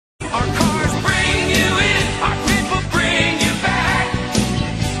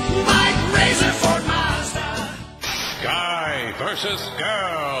versus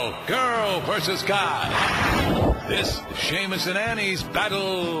girl. Girl versus guy. This is Seamus and Annie's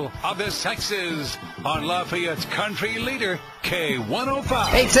Battle of the Sexes on Lafayette's country leader, K105.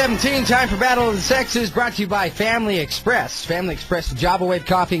 8:17, time for Battle of the Sexes, brought to you by Family Express. Family Express Java Wave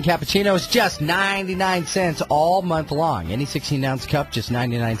coffee and cappuccino is just 99 cents all month long. Any 16-ounce cup, just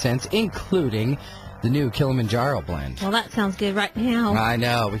 99 cents, including the new Kilimanjaro blend. Well, that sounds good right now. I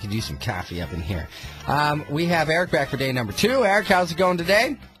know. We could use some coffee up in here. We have Eric back for day number 2. Eric, how's it going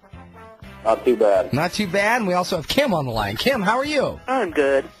today? Not too bad. Not too bad. And we also have Kim on the line. Kim, how are you? I'm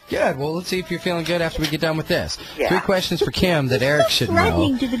good. Good. Well, let's see if you're feeling good after we get done with this. Yeah. 3 questions for Kim that Eric should know.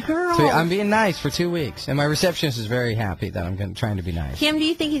 Threatening to the girl. I'm being nice for 2 weeks, and my receptionist is very happy that I'm trying to be nice. Kim, do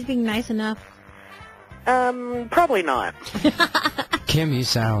you think he's being nice enough? Probably not. Kim, you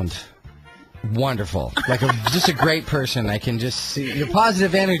sound wonderful. Like just a great person. I can just see your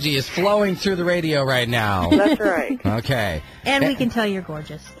positive energy is flowing through the radio right now. That's right. Okay. And we can tell you're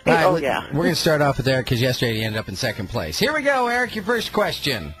gorgeous. All right, Oh, yeah. We're going to start off with Eric because yesterday he ended up in second place. Here we go, Eric. Your first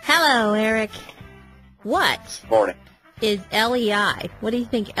question. Hello, Eric. What Morning. is LEI? What do you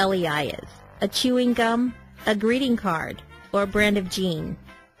think LEI is? A chewing gum, a greeting card, or a brand of jean?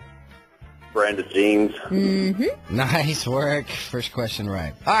 Brand of jeans. Mm-hmm. Nice work. First question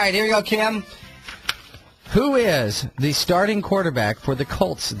right. All right, here we go, Kim. Who is the starting quarterback for the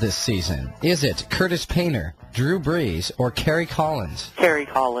Colts this season? Is it Curtis Painter, Drew Brees, or Kerry Collins? Kerry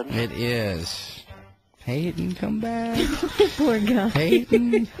Collins. It is. Peyton, come back. Poor guy.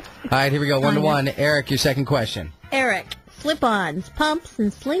 Peyton. All right, here we go. 1-1. Eric, your second question. Eric, slip-ons, pumps,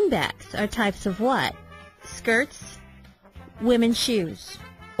 and slingbacks are types of what? Skirts, women's shoes,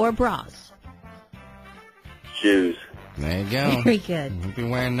 or bras? Shoes. There you go. Very good. You'll be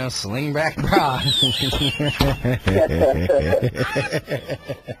wearing no slingback bra.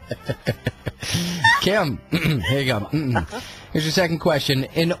 Kim, here you go. Here's your second question.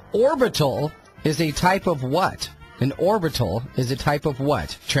 An orbital is a type of what? An orbital is a type of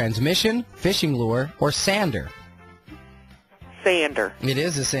what? Transmission, fishing lure, or sander? Sander. It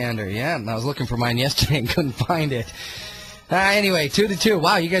is a sander, yeah. I was looking for mine yesterday and couldn't find it. Anyway, 2-2.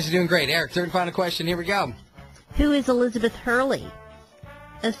 Wow, you guys are doing great. Eric, third and final question. Here we go. Who is Elizabeth Hurley?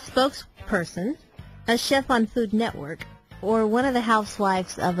 A spokesperson, a chef on Food Network, or one of the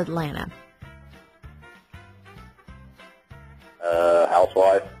housewives of Atlanta?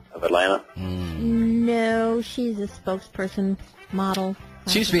 Housewife of Atlanta. No, she's a spokesperson, model.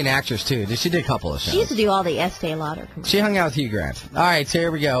 She used to be an actress, too. She did a couple of shows. She used to do all the Estee Lauder commercials. She hung out with Hugh Grant. All right, so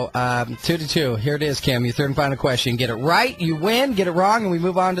here we go. 2-2. Here it is, Kim. Your third and final question. Get it right, you win. Get it wrong, and we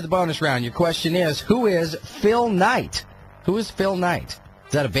move on to the bonus round. Your question is, who is Phil Knight? Who is Phil Knight?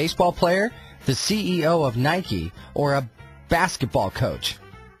 Is that a baseball player, the CEO of Nike, or a basketball coach?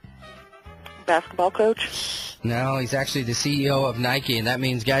 Basketball coach. No, he's actually the CEO of Nike, and that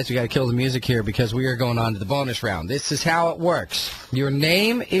means, guys, we got to kill the music here because we are going on to the bonus round. This is how it works. Your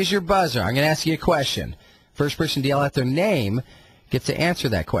name is your buzzer. I'm going to ask you a question. First person to yell out their name gets to answer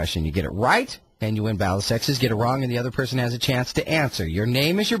that question. You get it right, and you win Battle of Sexes. Get it wrong, and the other person has a chance to answer. Your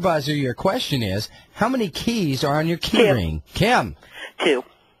name is your buzzer. Your question is, how many keys are on your key ring? Kim. 2.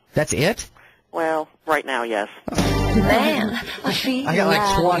 That's it? Well, right now, yes. Man, I got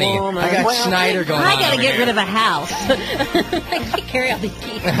like 20. I got Schneider going on. I got to over get here. rid of a house. I can't carry all these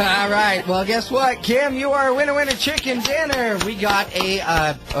keys. All right. Well, guess what, Kim? You are a winner chicken dinner. We got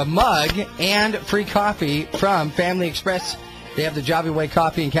a mug and free coffee from Family Express. They have the Java Way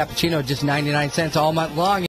coffee and cappuccino, just 99 cents all month long.